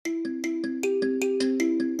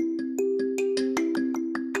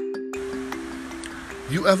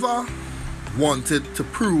You ever wanted to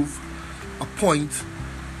prove a point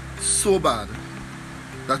so bad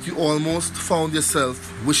that you almost found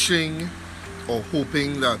yourself wishing or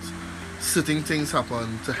hoping that certain things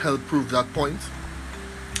happen to help prove that point?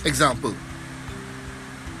 Example,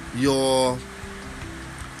 your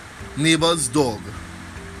neighbor's dog,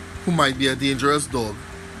 who might be a dangerous dog.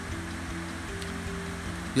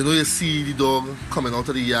 You know, you see the dog coming out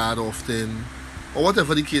of the yard often, or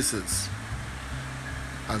whatever the case is.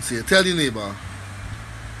 And so you tell your neighbor,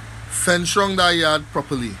 fence around that yard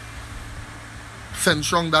properly.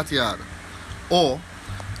 Fence around that yard. Or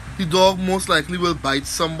the dog most likely will bite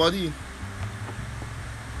somebody.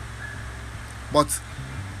 But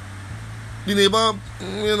the neighbor,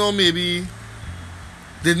 maybe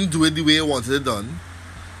didn't do it the way you wanted it done.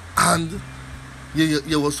 And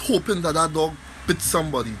you was hoping that dog bit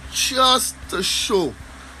somebody just to show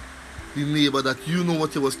the neighbor that you know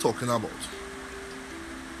what you was talking about.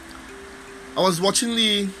 I was watching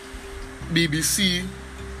the BBC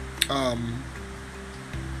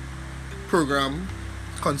program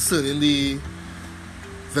concerning the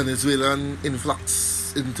Venezuelan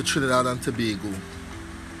influx into Trinidad and Tobago.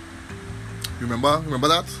 Remember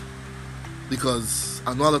that? Because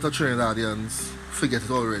I know a lot of Trinidadians forget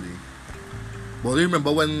it already. But I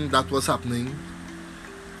remember when that was happening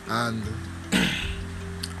and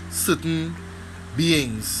certain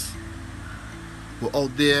beings were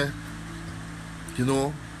out there,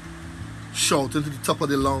 shouting to the top of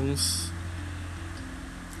their lungs,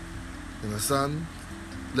 you understand?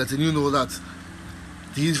 Letting you know that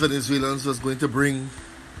these Venezuelans was going to bring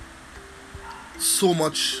so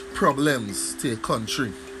much problems to your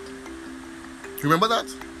country. Remember that?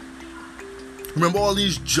 Remember all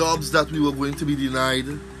these jobs that we were going to be denied,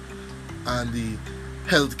 and the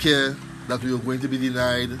healthcare that we were going to be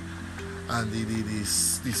denied, and the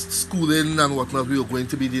schooling and whatnot we were going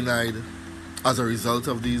to be denied as a result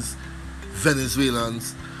of these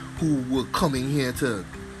Venezuelans who were coming here to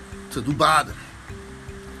do bad.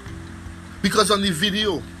 Because on the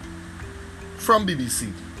video from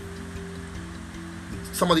BBC,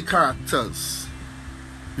 some of the characters,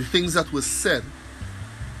 the things that were said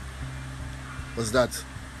was that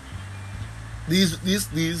these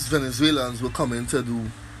Venezuelans were coming to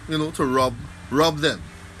do, to rob them.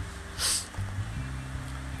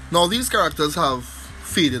 Now these characters have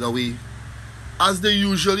faded away, as they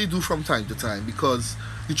usually do from time to time, because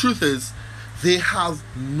the truth is they have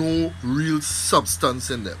no real substance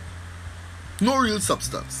in them. No real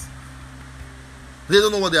substance. They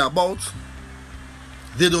don't know what they're about.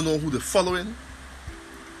 They don't know who they're following.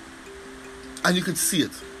 And you can see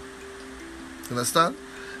it. Understand?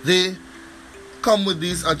 They come with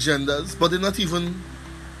these agendas, but they're not even,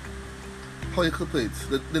 how you could put it,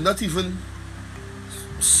 they're not even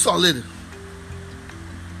solid.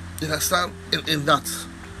 You understand? In that.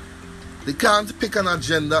 They can't pick an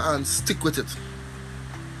agenda and stick with it.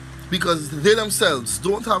 Because they themselves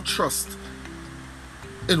don't have trust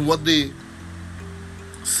in what they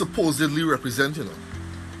supposedly represent,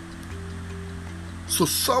 So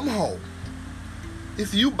somehow,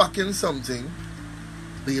 if you back in something,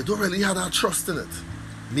 but you don't really have that trust in it,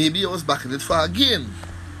 maybe you was backing it for a gain.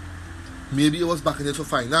 Maybe you was backing it for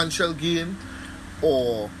financial gain,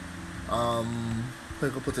 or how you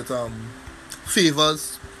could put it,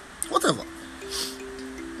 favors, whatever.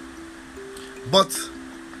 But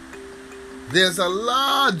there's a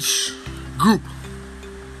large group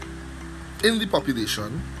in the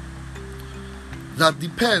population that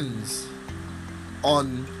depends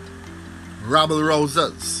on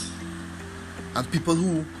rabble-rousers and people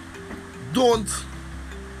who don't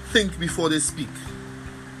think before they speak,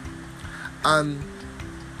 and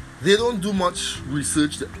they don't do much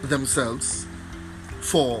research themselves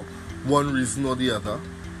for one reason or the other,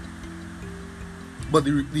 but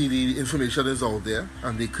the information is out there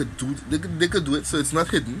and they could do it, so it's not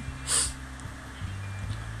hidden.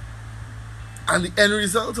 And the end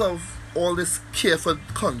result of all this care for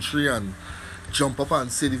the country and jump up and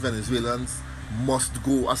say the Venezuelans must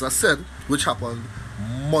go, as I said, which happened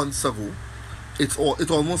months ago. It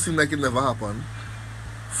almost seemed like it never happened.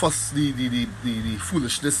 First, the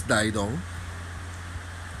foolishness died down.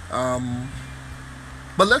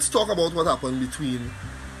 But let's talk about what happened between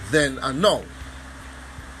then and now.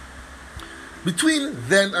 Between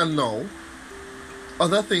then and now,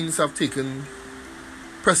 other things have taken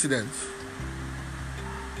precedence,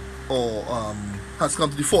 or has come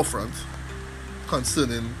to the forefront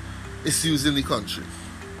concerning issues in the country.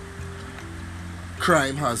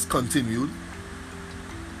 Crime has continued.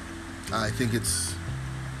 I think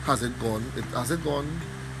has it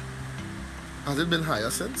been higher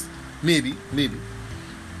since? Maybe.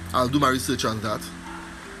 I'll do my research on that.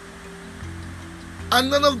 And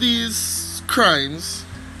none of these crimes,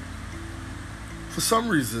 for some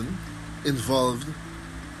reason, involved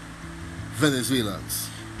Venezuelans.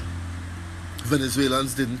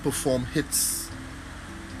 Venezuelans didn't perform hits.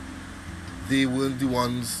 They weren't the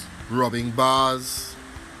ones robbing bars.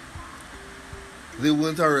 They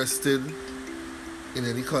weren't arrested in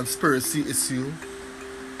any conspiracy issue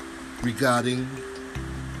regarding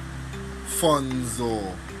funds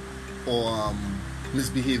or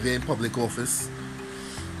misbehavior in public office.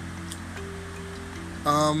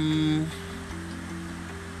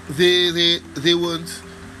 They weren't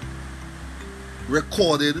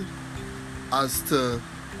recorded as to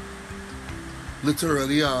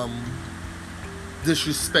literally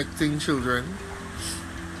disrespecting children.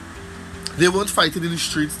 They weren't fighting in the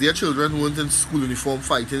streets. Their children weren't in school uniform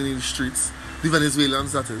fighting in the streets. The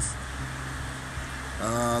Venezuelans, that is.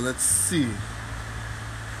 Let's see.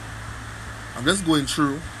 I'm just going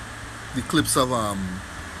through the clips of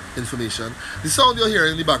information. The sound you're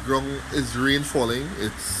hearing in the background is rain falling.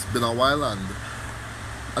 It's been a while, and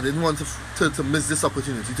I didn't want to miss this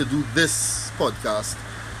opportunity to do this podcast.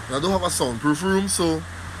 And I don't have a soundproof room, so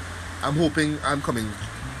I'm hoping I'm coming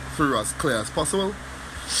through as clear as possible.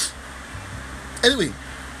 Anyway,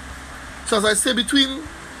 so as I say, between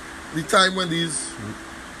the time when these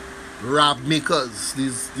rap makers,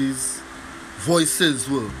 these voices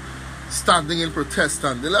were standing in protest,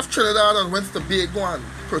 and they left Trinidad and went to Tobago and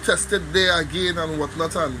protested there again and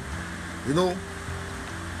whatnot, and you know,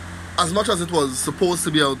 as much as it was supposed to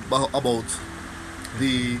be about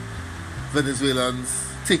the Venezuelans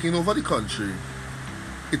taking over the country,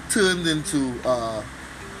 it turned into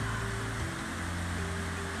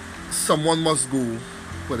someone must go,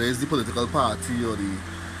 whether it's the political party or the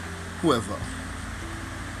whoever.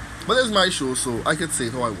 But it's my show, so I can say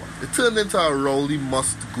it how I want. It turned into a Rowley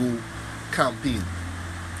must go campaign.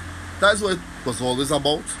 That's what it was always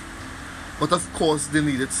about. But of course they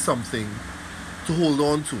needed something to hold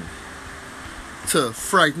on to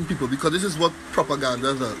frighten people, because this is what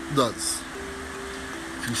propaganda does.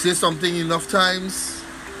 If you say something enough times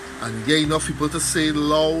and you get enough people to say it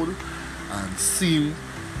loud and seem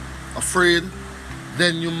afraid,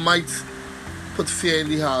 then you might put fear in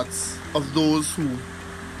the hearts of those who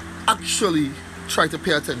actually try to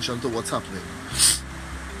pay attention to what's happening.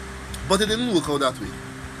 But it didn't work out that way,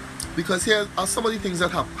 because here are some of the things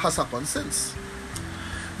that has happened since.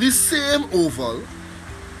 The same oval,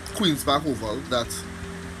 Queen's Park Oval, that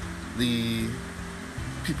the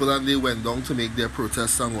people that they went down to make their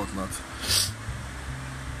protests and whatnot.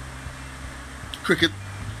 Cricket,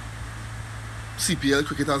 CPL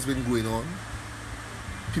cricket has been going on.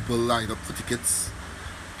 People lined up for tickets.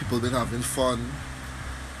 People been having fun.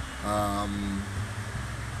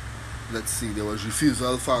 Let's see, there was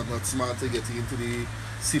refusal for Not Smart to get into the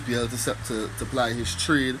CPL to ply his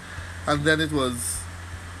trade, and then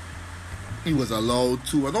he was allowed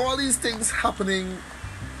to, and all these things happening,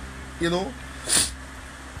 you know,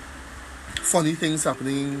 funny things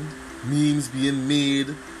happening, memes being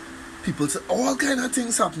made, people say all kind of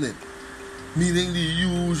things happening, meaning the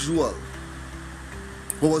usual.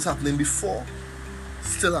 What was happening before,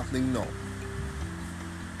 still happening now.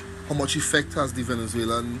 How much effect has the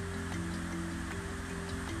Venezuelan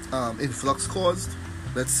influx caused?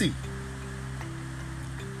 Let's see.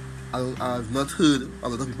 I've not heard a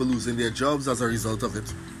lot of people losing their jobs as a result of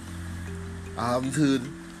it. I haven't heard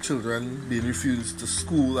children being refused to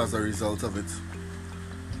school as a result of it.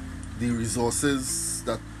 The resources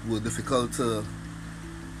that were difficult to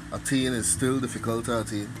attain is still difficult to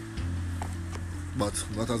attain, but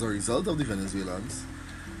not as a result of the Venezuelans.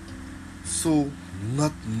 So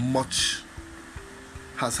not much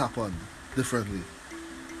has happened differently.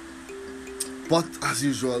 But as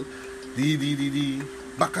usual, the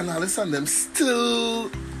bacchanalists and them still,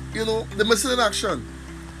 you know, they're missing in action.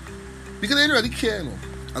 Because they didn't really care, you know.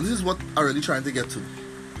 And this is what I'm really trying to get to.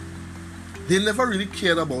 They never really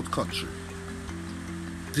cared about country.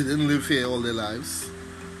 They didn't live here all their lives.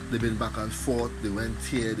 They've been back and forth. They went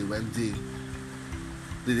here, they went there.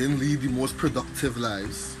 They didn't lead the most productive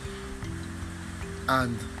lives.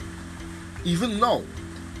 And even now,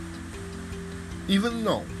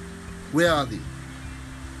 where are they?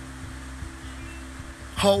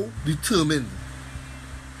 How determined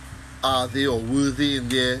are they, or were they in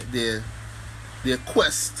their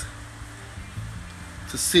quest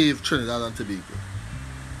to save Trinidad and Tobago?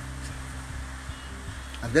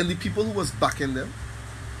 And then the people who was backing them,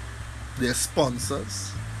 their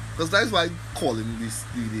sponsors, because that's why I call them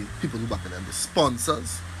the people who backing them, the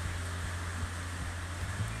sponsors,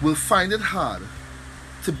 will find it hard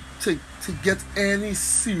to get any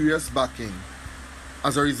serious backing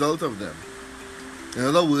as a result of them. In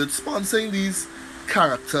other words, sponsoring these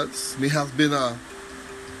characters may have been a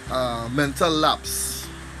mental lapse,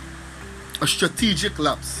 a strategic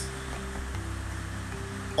lapse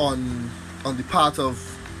on the part of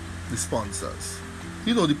the sponsors.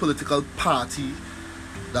 You know, the political party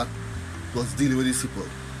that was dealing with these people.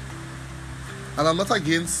 And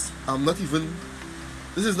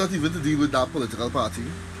this is not even to deal with that political party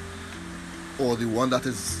or the one that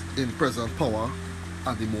is in present power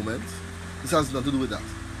at the moment. This has nothing to do with that.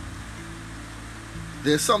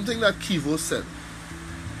 There's something that Kivo said.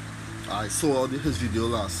 I saw his video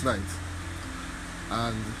last night,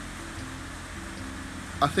 and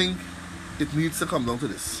I think it needs to come down to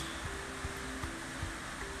this.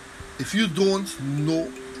 If you don't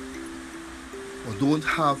know or don't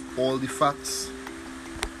have all the facts,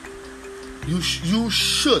 you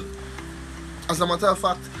should, as a matter of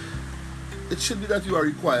fact, it should be that you are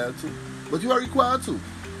required to, but you are required to.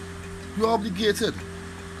 You are obligated,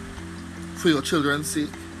 for your children's sake,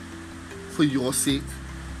 for your sake,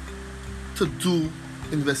 to do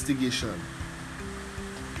investigation.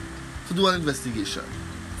 To do an investigation.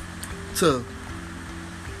 To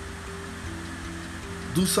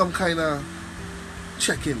do some kind of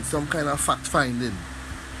checking, some kind of fact finding,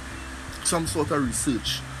 some sort of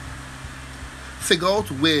research. Figure out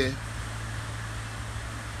where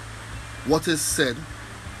what is said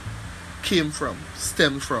came from,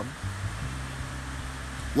 stemmed from.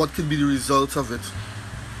 What could be the result of it?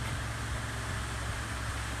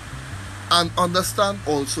 And understand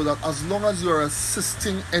also that as long as you are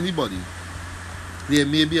assisting anybody, there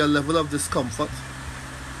may be a level of discomfort.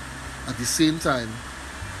 At the same time,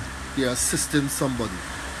 you are assisting somebody.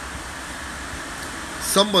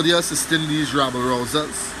 Somebody assisting these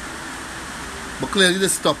rabble-rousers. But clearly they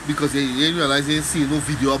stopped because they ain't realize they ain't seen no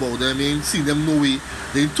video about them. They ain't seen them no way.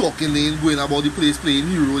 They ain't talking, they ain't going about the place playing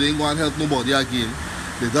hero. They ain't going to help nobody again.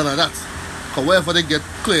 They done all that. Because whatever they get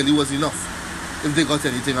clearly was enough. If they got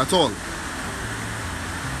anything at all.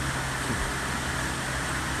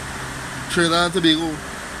 Trinidad and Tobago,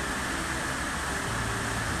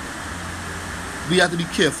 we have to be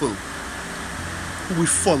careful who we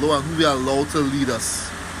follow and who we allow to lead us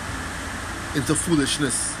into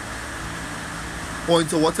foolishness or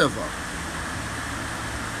into whatever.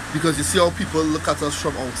 Because you see how people look at us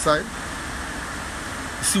from outside.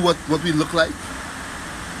 You see what we look like.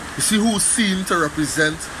 You see who seem to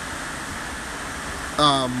represent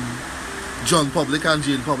John Public and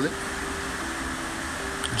Jane Public.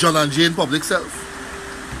 John and Jane Public self.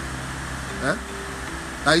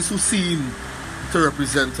 That is who seem to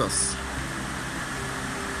represent us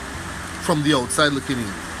from the outside looking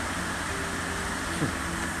in.